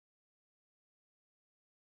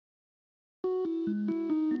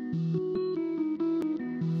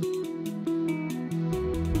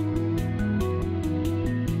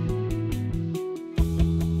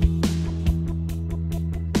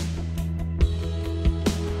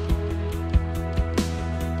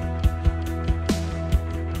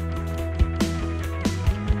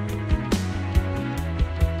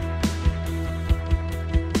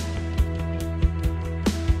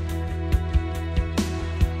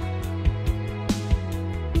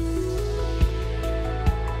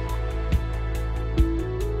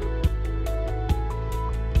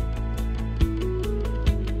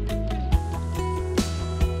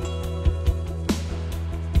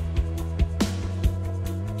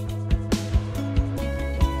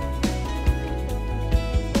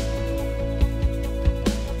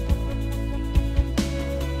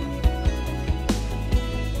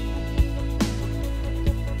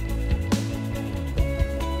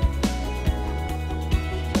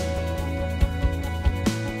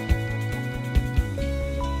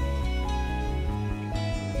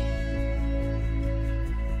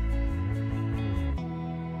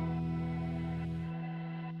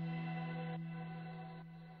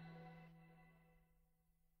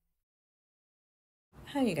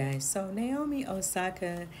Hi, you guys. So, Naomi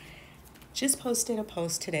Osaka just posted a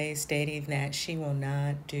post today stating that she will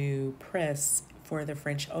not do press for the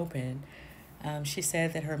French Open. She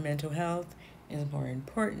said that her mental health is more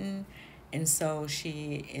important, and so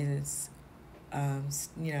she is,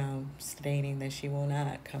 stating that she will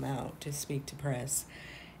not come out to speak to press.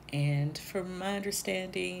 And from my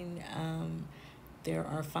understanding, there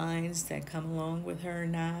are fines that come along with her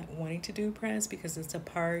not wanting to do press because it's a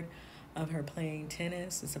part of her playing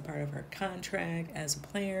tennis. It's a part of her contract as a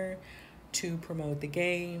player to promote the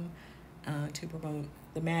game, to promote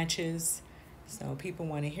the matches. So people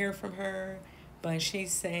want to hear from her. But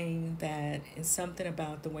she's saying that it's something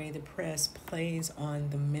about the way the press plays on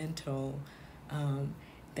the mental,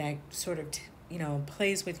 that sort of,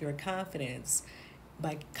 plays with your confidence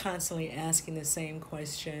by constantly asking the same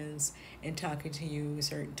questions and talking to you with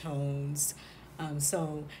certain tones.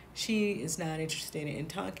 So she is not interested in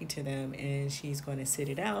talking to them, and she's going to sit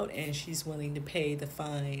it out, and she's willing to pay the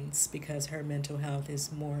fines because her mental health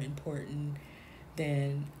is more important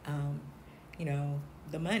than,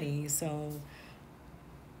 the money. So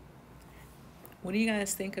what do you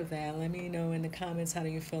guys think of that? Let me know in the comments, how do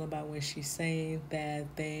you feel about what she's saying,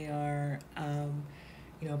 that they are,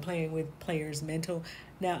 playing with players' mental.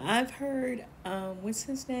 Now, I've heard, what's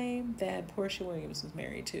his name, that Portia Williams was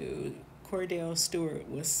married to, Cordell Stewart,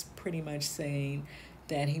 was pretty much saying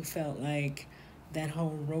that he felt like that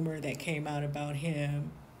whole rumor that came out about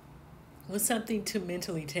him was something to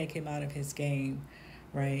mentally take him out of his game,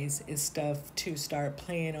 right? It's stuff to start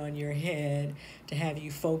playing on your head, to have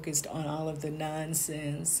you focused on all of the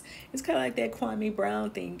nonsense. It's kind of like that Kwame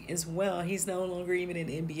Brown thing as well. He's no longer even in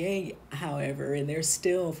the NBA, however, and they're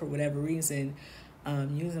still, for whatever reason,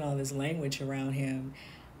 using all this language around him.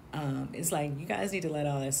 It's like, you guys need to let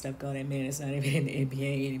all that stuff go. That man is not even in the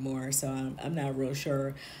NBA anymore, so I'm not real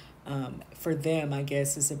sure. For them, I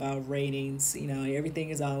guess it's about ratings. Everything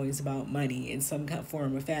is always about money in some kind of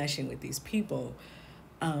form or fashion with these people.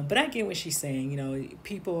 But I get what she's saying.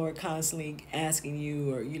 People are constantly asking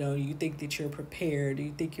you, or, you think that you're prepared. Do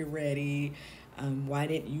you think you're ready? Why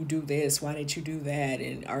didn't you do this? Why didn't you do that?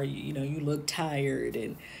 And are you, you look tired.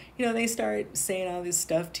 And, they start saying all this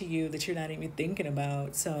stuff to you that you're not even thinking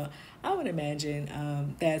about. So I would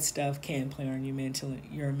imagine that stuff can play on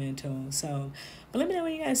your mental. So, but let me know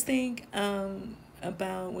what you guys think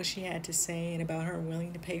about what she had to say and about her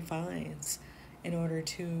willing to pay fines in order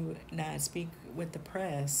to not speak with the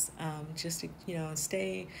press, just to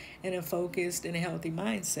stay in a focused and a healthy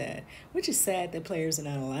mindset. Which is sad that players are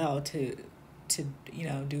not allowed to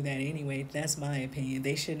do that anyway. That's my opinion.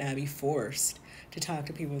 They should not be forced to talk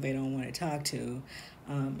to people they don't want to talk to.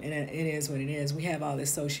 And it is what it is. We have all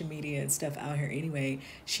this social media and stuff out here anyway.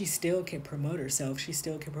 She still can promote herself. She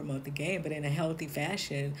still can promote the game, but in a healthy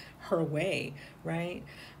fashion, her way, right?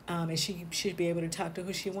 And she should be able to talk to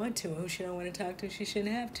who she wants to, and who she don't want to talk to, she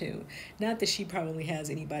shouldn't have to. Not that she probably has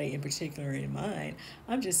anybody in particular in mind.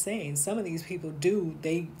 I'm just saying, some of these people do,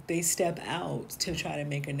 they step out to try to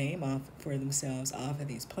make a name off for themselves off of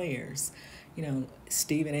these players.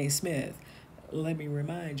 Stephen A. Smith, let me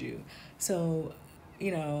remind you. So,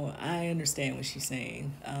 I understand what she's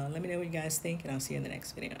saying. Let me know what you guys think, and I'll see you in the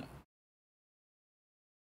next video.